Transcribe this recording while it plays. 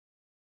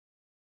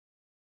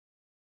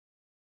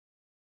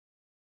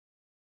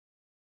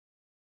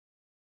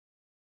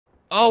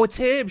Oh, it's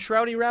him,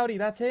 Shroudy Rowdy.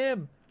 That's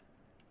him.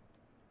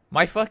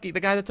 The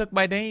guy that took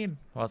my name.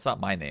 Well, it's not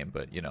my name,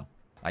 but you know,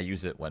 I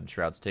use it when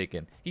Shroud's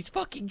taken. He's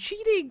fucking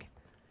cheating.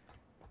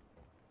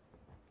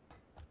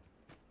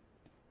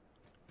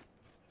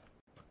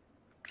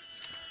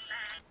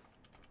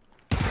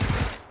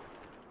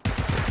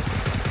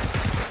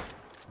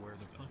 Where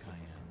the fuck I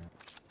am?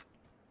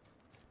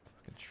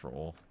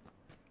 Control.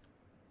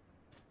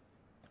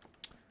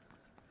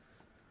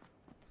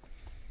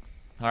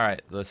 All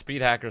right, the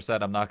speed hacker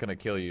said I'm not gonna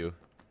kill you.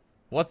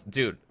 What,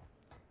 dude?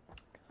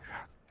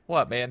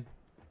 What, man?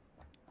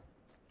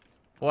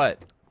 What?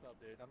 What's up,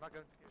 dude? I'm not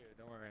gonna scare you.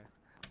 Don't worry.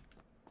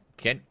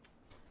 Can?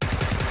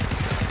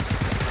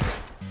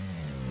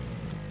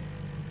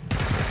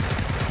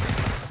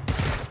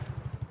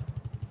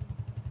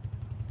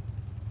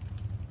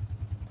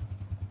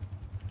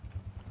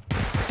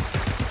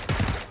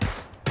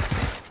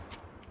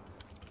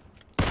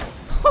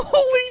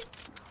 Holy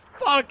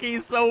fuck,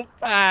 he's so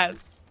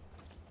fast.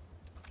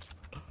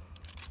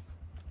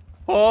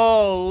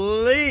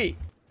 Holy!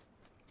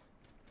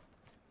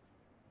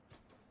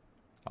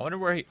 I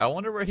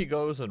wonder where he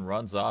goes and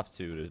runs off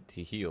to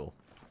heal.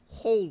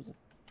 Holy!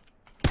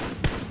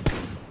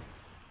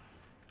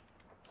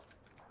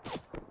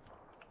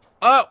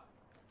 Oh!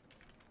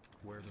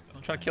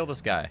 I'm trying to kill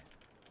this guy. I'm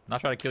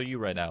not trying to kill you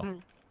right now. No,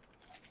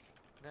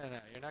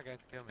 you're not gonna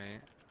kill me.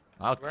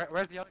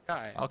 Where's the other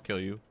guy? I'll kill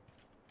you.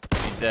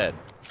 He's dead.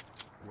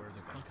 Where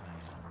the fuck I am?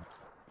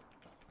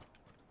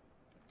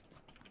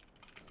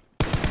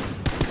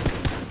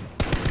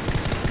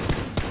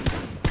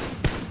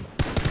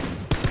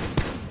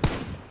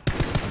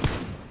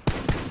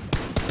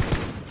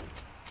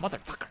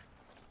 Motherfucker.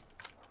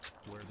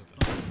 Where the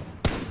fuck?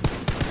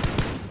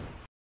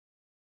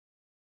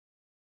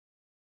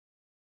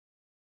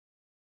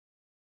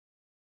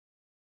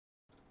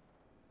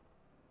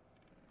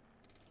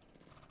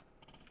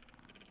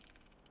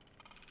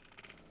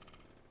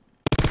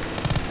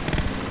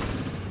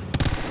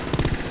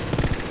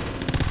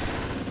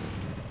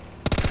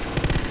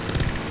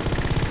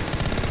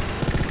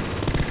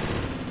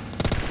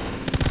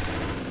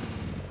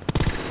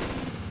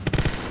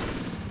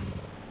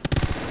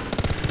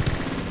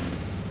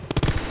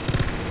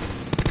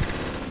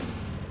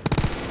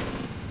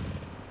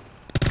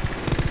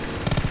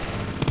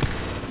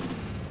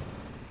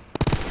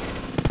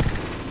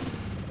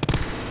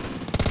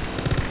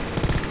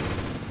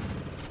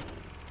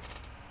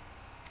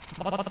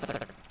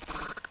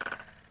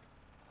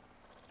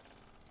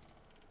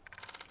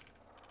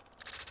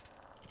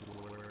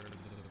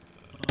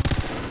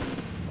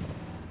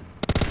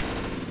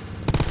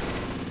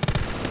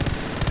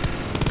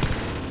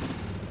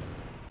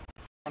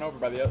 Run over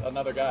by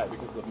another guy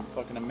because the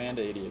fucking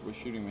Amanda idiot was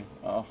shooting me.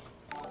 Oh.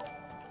 I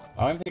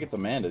don't even think it's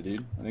Amanda,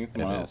 dude. I think it's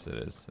someone else. It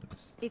is.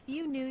 If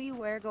you knew you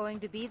were going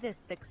to be this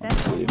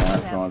successful, you Dude, now would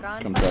if you have want gone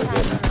to come try to get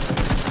me.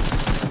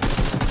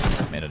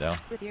 Amanda down.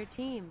 with your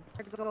team.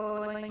 You're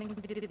going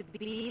to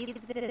be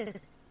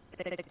this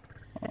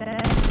success.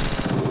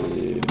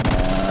 Dude,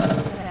 now,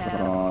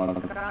 come on.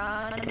 Come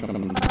try to get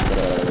me.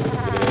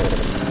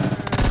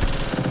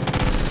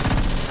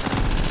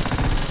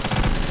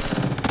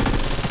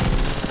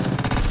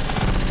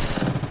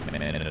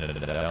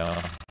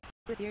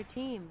 With your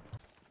team.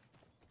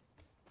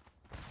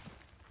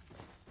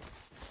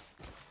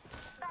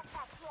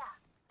 Backpack here.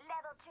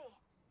 Level 3.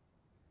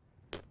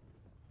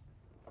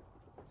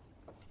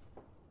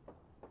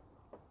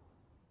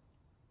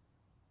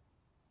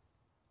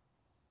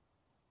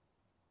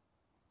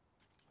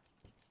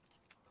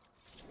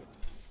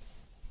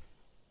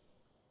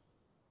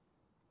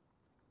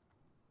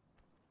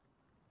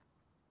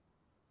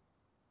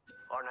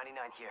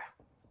 R99 here.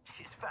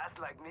 She's fast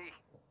like me.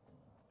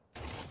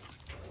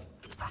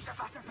 Faster,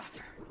 faster,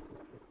 faster.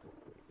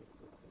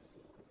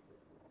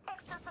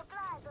 Extra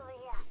supplies over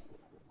here.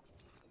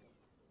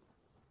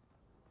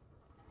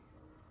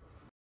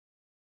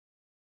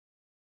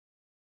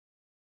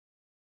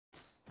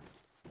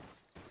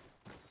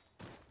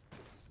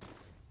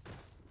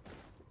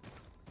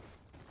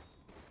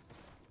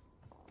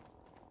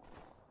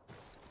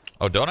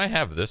 Oh, don't I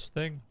have this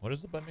thing? What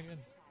is the button again?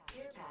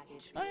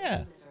 Oh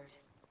yeah.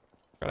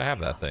 Gotta have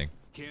that thing.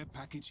 Care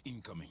package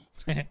incoming.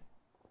 Got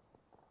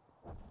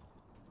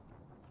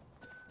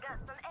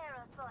some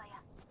arrows for you.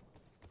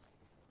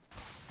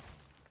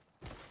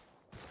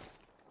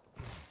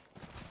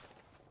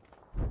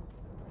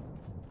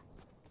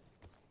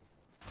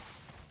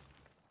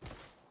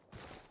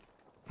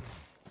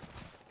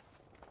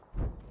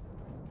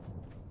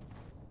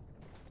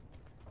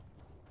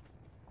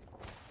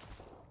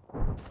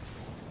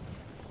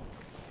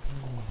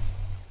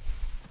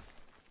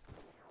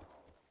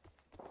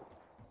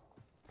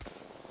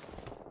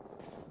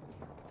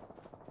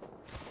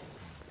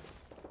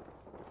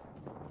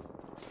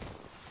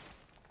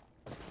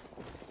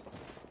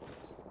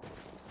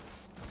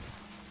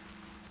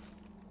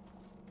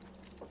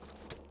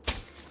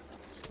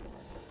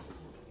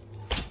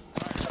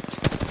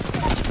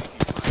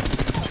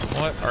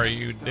 What are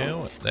you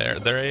doing there?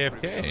 They're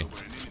AFK.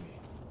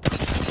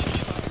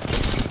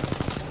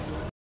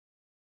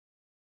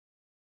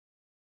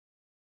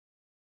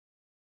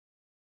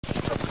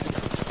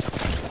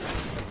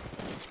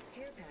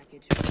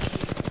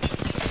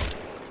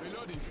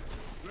 Reloading.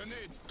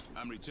 Grenade.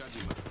 I'm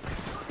recharging.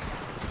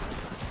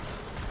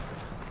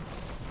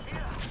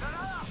 Here,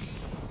 granada!